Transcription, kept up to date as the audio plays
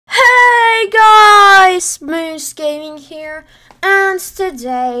guys, Spruce Gaming here, and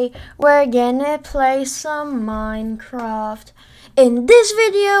today we're gonna play some Minecraft. In this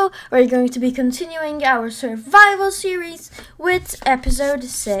video, we're going to be continuing our survival series with episode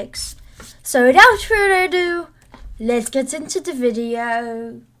 6. So without further ado, let's get into the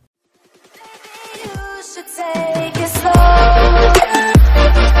video. You should take it slow.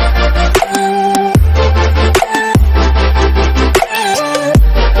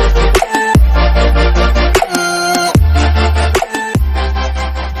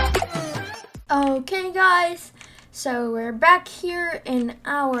 Okay guys, so we're back here in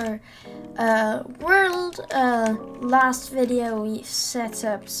our world. Last video we set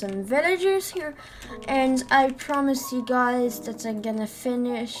up some villagers here, and I promised you guys that I'm gonna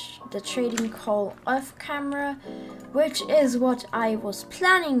finish the trading call off camera, which is what I was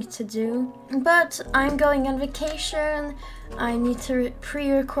planning to do, but I'm going on vacation. I need to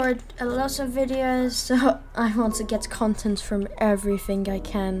pre-record a lot of videos, so I want to get content from everything I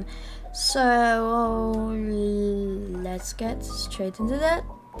can. So let's get straight into the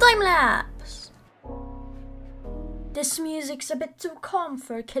time lapse. This music's a bit too calm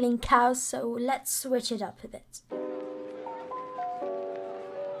for killing cows, so let's switch it up a bit.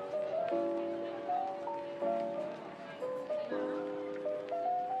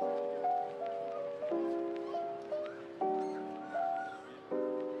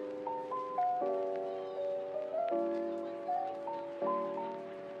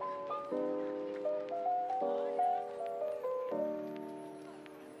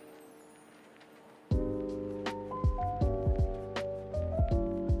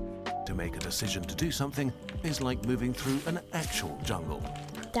 To make a decision to do something is like moving through an actual jungle.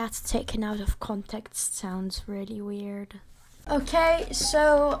 That taken out of context sounds really weird. Okay,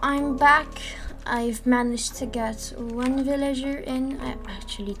 so I'm back. I've managed to get one villager in,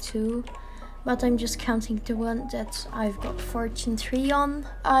 actually two, but I'm just counting the one that I've got fortune 3 on.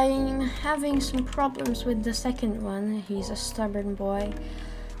 I'm having some problems with the second one. He's a stubborn boy,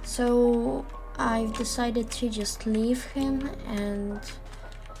 so I've decided to just leave him and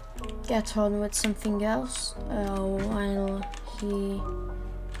get on with something else while he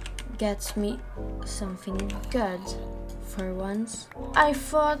gets me something good for once. I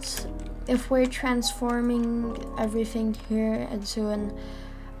thought if we're transforming everything here into an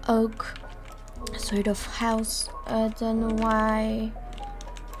oak sort of house, then why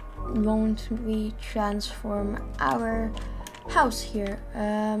won't we transform our house here?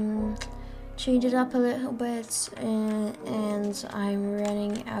 Change it up a little bit, and I'm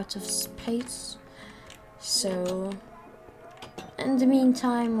running out of space, so in the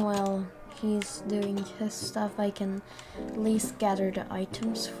meantime, while he's doing his stuff, I can at least gather the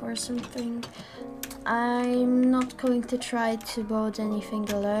items for something. I'm not going to try to build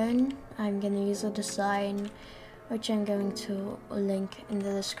anything alone. I'm gonna use a design which I'm going to link in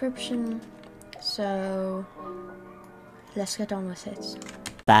the description, so let's get on with it.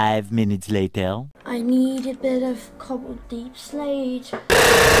 5 minutes later. I need a bit of cobbled Deepslate.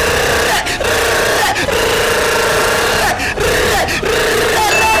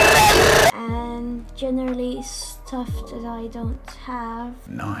 And generally stuff that I don't have.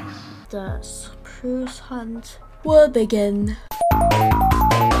 Nice. The Spruce Hunt will begin.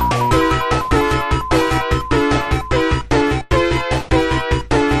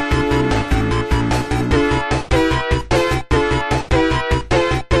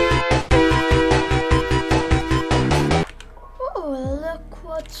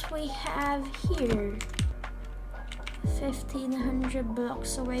 We have here 1500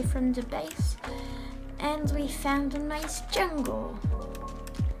 blocks away from the base, and we found a nice jungle.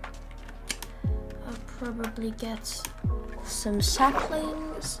 I'll probably get some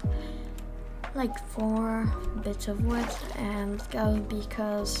saplings, like 4 bits of wood, and go,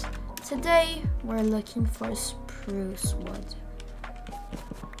 because today we're looking for spruce wood.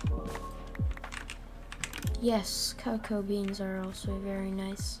 Yes, cocoa beans are also very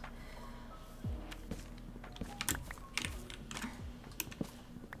nice.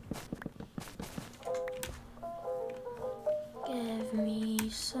 Give me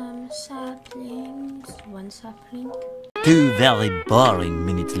some saplings. 1 sapling. 2 very boring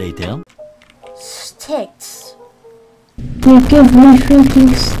minutes later. Sticks. You give me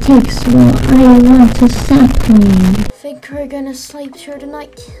freaking sticks while I want a sapling. Think we're gonna sleep through the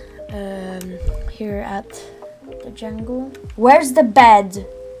night? Here at the jungle. Where's the bed?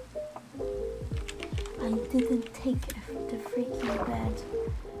 I didn't take the freaking bed.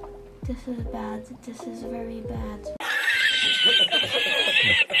 This is bad. This is very bad.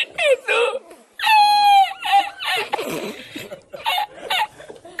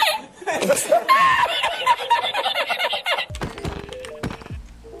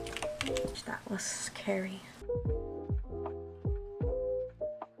 hairy.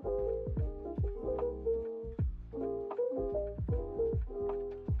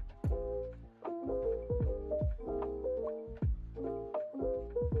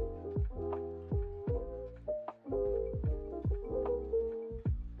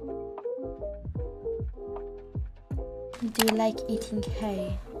 Do you like eating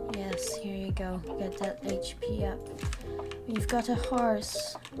hay? Yes, here you go. Get that HP up. We've got a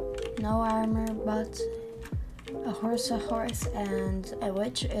horse. No armor, but a horse, and a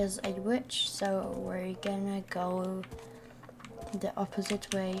witch is a witch. So we're gonna go the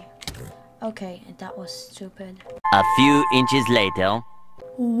opposite way. Okay, that was stupid. A few inches later.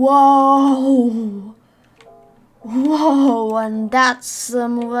 Whoa! Whoa, and that's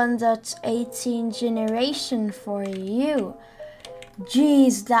someone that's 18th generation for you.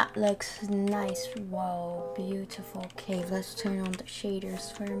 Jeez, that looks nice. Whoa, beautiful cave. Let's turn on the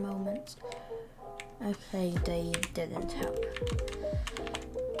shaders for a moment. Okay, they didn't help.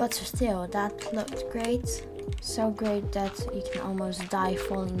 But still, that looked great. So great that you can almost die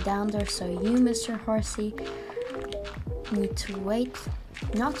falling down there. So you, Mr. Horsey, need to wait.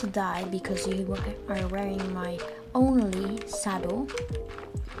 Not to die because you are wearing my only saddle,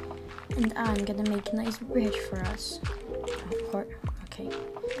 and I'm gonna make a nice bridge for us. Okay,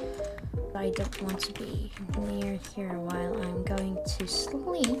 I don't want to be near here while I'm going to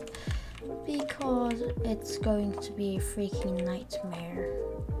sleep because it's going to be a freaking nightmare.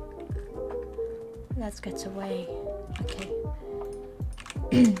 Let's get away. Okay.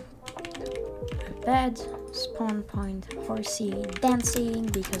 Bed, spawn point, Horsey dancing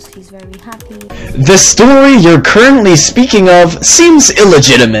because he's very happy. The story you're currently speaking of seems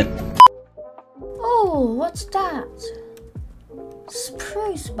illegitimate. Oh, what's that?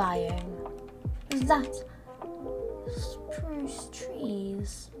 Spruce Biome. Is that spruce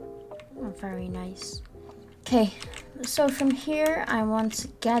trees? Oh, very nice. Okay, so from here I want to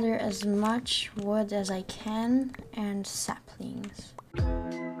gather as much wood as I can and saplings.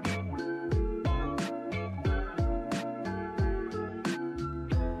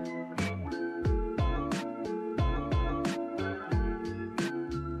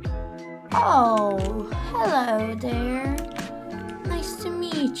 Oh, hello there. Nice to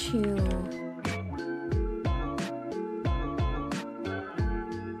meet you.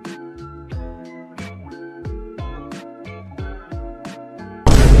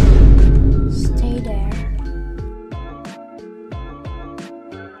 Stay there.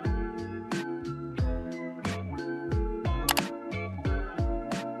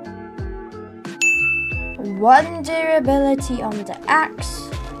 One durability on the axe.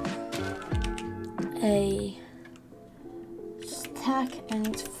 A stack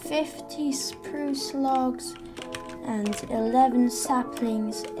and 50 spruce logs and 11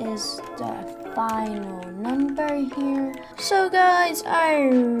 saplings is the final number here. So guys, I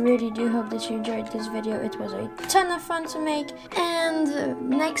really do hope that you enjoyed this video. It was a ton of fun to make, and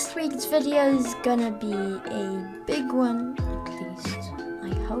next week's video is gonna be a big one, at least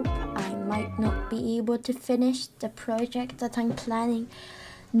I hope. I might not be able to finish the project that I'm planning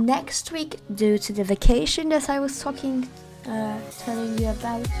next week due to the vacation that I was telling you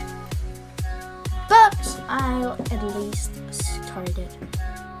about, but I'll at least start it.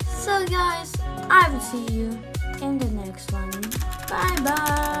 So guys, I will see you in the next one. Bye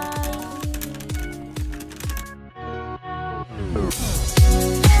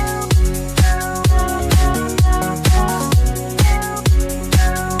bye.